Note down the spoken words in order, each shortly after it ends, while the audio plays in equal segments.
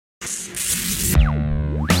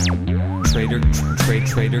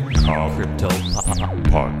Trader Cobb Crypto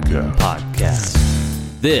Podcast.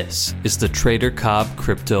 This is the Trader Cobb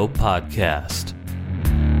Crypto Podcast.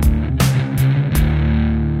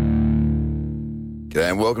 G'day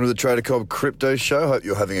and welcome to the Trader Cobb Crypto Show. Hope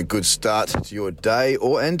you're having a good start to your day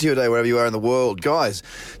or end to your day wherever you are in the world. Guys,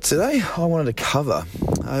 today I wanted to cover,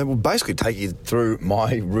 we'll basically take you through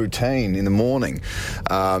my routine in the morning.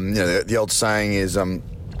 The old saying is,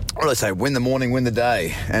 what do they say? Win the morning, win the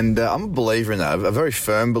day. And I'm a believer in that, a very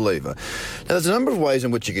firm believer. Now, there's a number of ways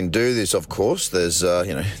in which you can do this, of course. There's,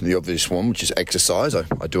 the obvious one, which is exercise. I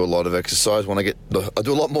do a lot of exercise. I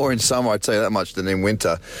do a lot more in summer, I'd say that much, than in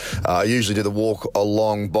winter. I usually do the walk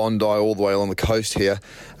along Bondi all the way along the coast here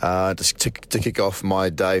to kick off my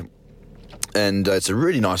day. And it's a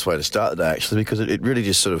really nice way to start the day, actually, because it really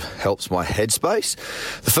just sort of helps my headspace.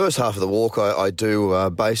 The first half of the walk I do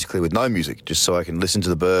basically with no music, just so I can listen to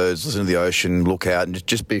the birds, listen to the ocean, look out, and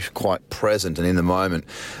just be quite present and in the moment.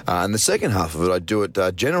 And the second half of it, I do it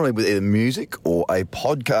generally with either music or a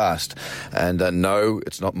podcast. And no,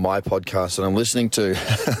 it's not my podcast that I'm listening to.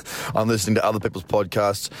 I'm listening to other people's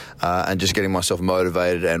podcasts and just getting myself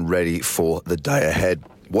motivated and ready for the day ahead.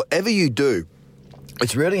 Whatever you do,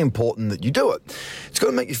 it's really important that you do it. It's got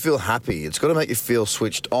to make you feel happy. It's got to make you feel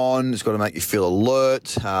switched on. It's got to make you feel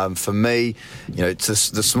alert. For me, it's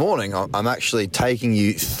this morning, I'm actually taking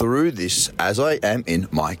you through this as I am in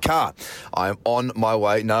my car. I'm on my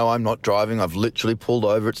way. No, I'm not driving. I've literally pulled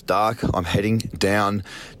over. It's dark. I'm heading down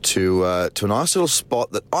to a nice little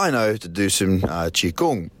spot that I know to do some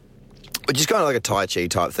Qigong, which is kind of like a Tai Chi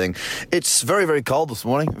type thing. It's very, very cold this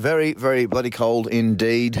morning. Very, very bloody cold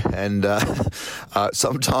indeed. And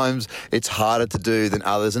sometimes it's harder to do than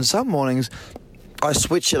others. And some mornings I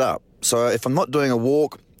switch it up. So if I'm not doing a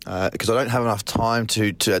walk, because I don't have enough time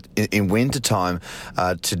in winter time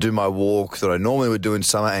to do my walk that I normally would do in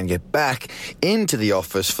summer and get back into the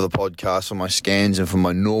office for the podcast, for my scans and for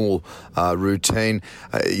my normal routine.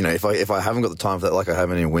 If I haven't got the time for that like I have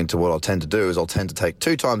in winter, what I'll tend to do is I'll tend to take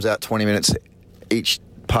 2 times out 20 minutes each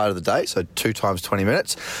part of the day, so 2 times 20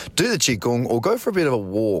 minutes, do the Qigong or go for a bit of a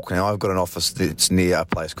walk. Now, I've got an office that's near a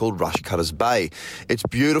place called Rushcutters Bay. It's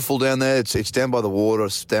beautiful down there. It's down by the water.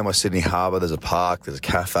 It's down by Sydney Harbour. There's a park, there's a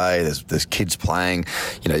cafe, there's kids playing.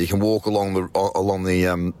 You can walk along the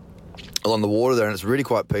water there, and it's really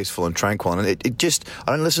quite peaceful and tranquil. And I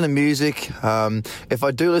don't listen to music. If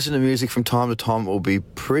I do listen to music from time to time, it will be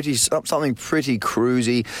something pretty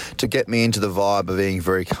cruisy to get me into the vibe of being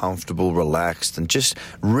very comfortable, relaxed, and just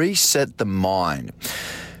reset the mind.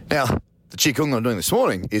 Now, the Qigong I'm doing this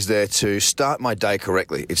morning is there to start my day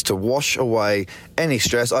correctly. It's to wash away any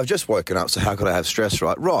stress. I've just woken up, so how could I have stress,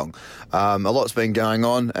 right? Wrong. A lot's been going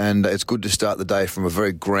on, and it's good to start the day from a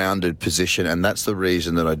very grounded position, and that's the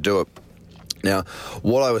reason that I do it. Now,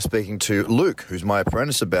 what I was speaking to Luke, who's my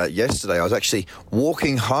apprentice, about yesterday, I was actually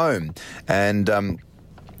walking home, and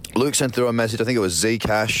Luke sent through a message. I think it was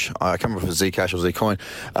Zcash. I can't remember if it was Zcash or Zcoin,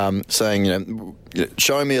 saying,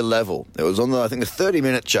 showing me a level. It was on the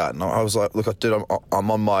 30-minute chart, and I was like, "Look, dude,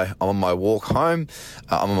 I'm on my walk home.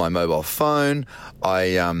 I'm on my mobile phone.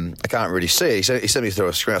 I can't really see." He sent me through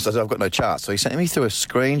a screen. So I said, "I've got no chart." So he sent me through a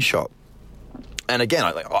screenshot. And again,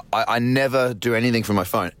 I never do anything from my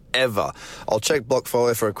phone, ever. I'll check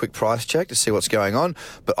Blockfolio for a quick price check to see what's going on,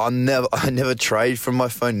 but I never trade from my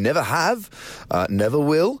phone, never have, never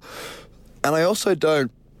will. And I also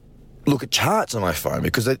don't look at charts on my phone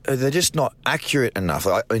because they're just not accurate enough.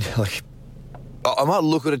 I might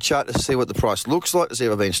look at a chart to see what the price looks like, to see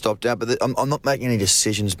if I've been stopped out, but I'm not making any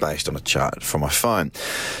decisions based on a chart from my phone.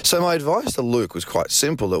 So my advice to Luke was quite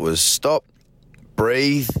simple. It was stop,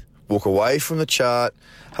 breathe, walk away from the chart,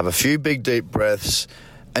 have a few big deep breaths,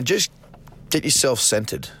 and just get yourself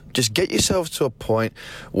centered. Just get yourself to a point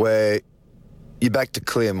where you're back to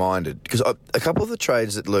clear-minded. Because a couple of the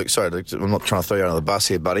trades that Luke, I'm not trying to throw you under the bus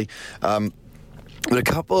here, buddy, but a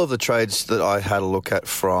couple of the trades that I had a look at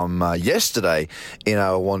from yesterday in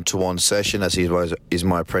our one-to-one session, as he is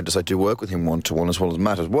my apprentice, I do work with him one-to-one as well as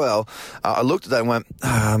Matt as well. I looked at that and went,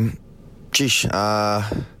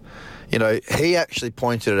 he actually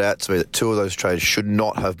pointed it out to me that 2 of those trades should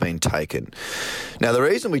not have been taken. Now, the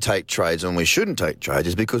reason we take trades when we shouldn't take trades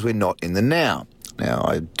is because we're not in the now. Now,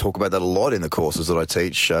 I talk about that a lot in the courses that I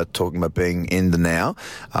teach, talking about being in the now,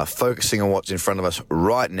 focusing on what's in front of us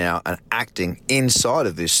right now and acting inside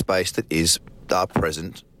of this space that is our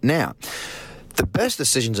present now. The best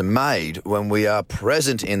decisions are made when we are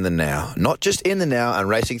present in the now, not just in the now and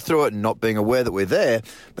racing through it and not being aware that we're there,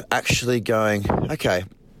 but actually going, okay,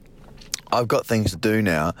 I've got things to do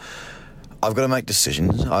now. I've got to make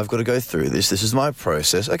decisions. I've got to go through this. This is my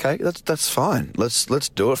process. Okay, that's fine. Let's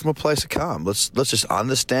do it from a place of calm. Let's just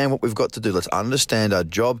understand what we've got to do. Let's understand our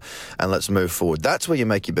job and let's move forward. That's where you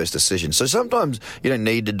make your best decisions. So sometimes you don't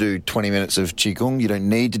need to do 20 minutes of Qigong. You don't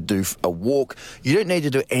need to do a walk. You don't need to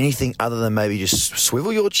do anything other than maybe just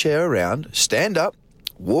swivel your chair around, stand up,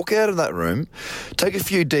 walk out of that room, take a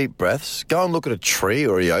few deep breaths, go and look at a tree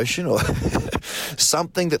or the ocean or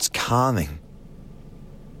something that's calming.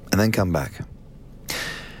 And then come back. And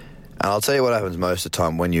I'll tell you what happens most of the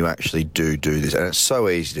time when you actually do this. And it's so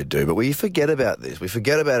easy to do, but we forget about this. We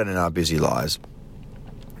forget about it in our busy lives.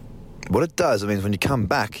 What it does, when you come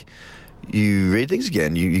back, you read things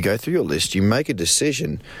again, you go through your list, you make a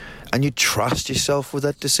decision, and you trust yourself with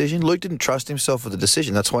that decision. Luke didn't trust himself with the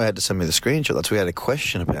decision. That's why he had to send me the screenshot. That's why he had a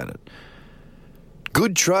question about it.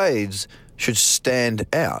 Good trades should stand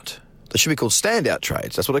out. They should be called standout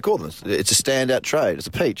trades. That's what I call them. It's a standout trade. It's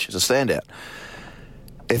a peach. It's a standout.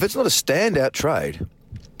 If it's not a standout trade,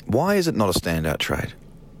 why is it not a standout trade?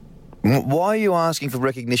 Why are you asking for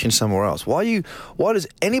recognition somewhere else? Why does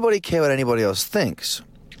anybody care what anybody else thinks?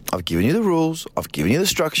 I've given you the rules. I've given you the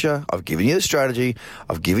structure. I've given you the strategy.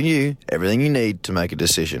 I've given you everything you need to make a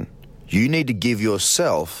decision. You need to give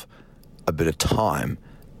yourself a bit of time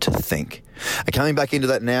to think. And coming back into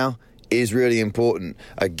that now is really important.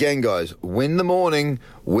 Again, guys, win the morning,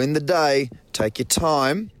 win the day, take your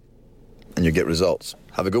time, and you'll get results.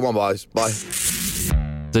 Have a good one, guys. Bye.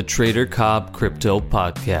 The Trader Cobb Crypto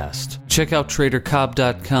Podcast. Check out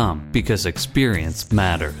TraderCobb.com because experience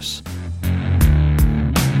matters.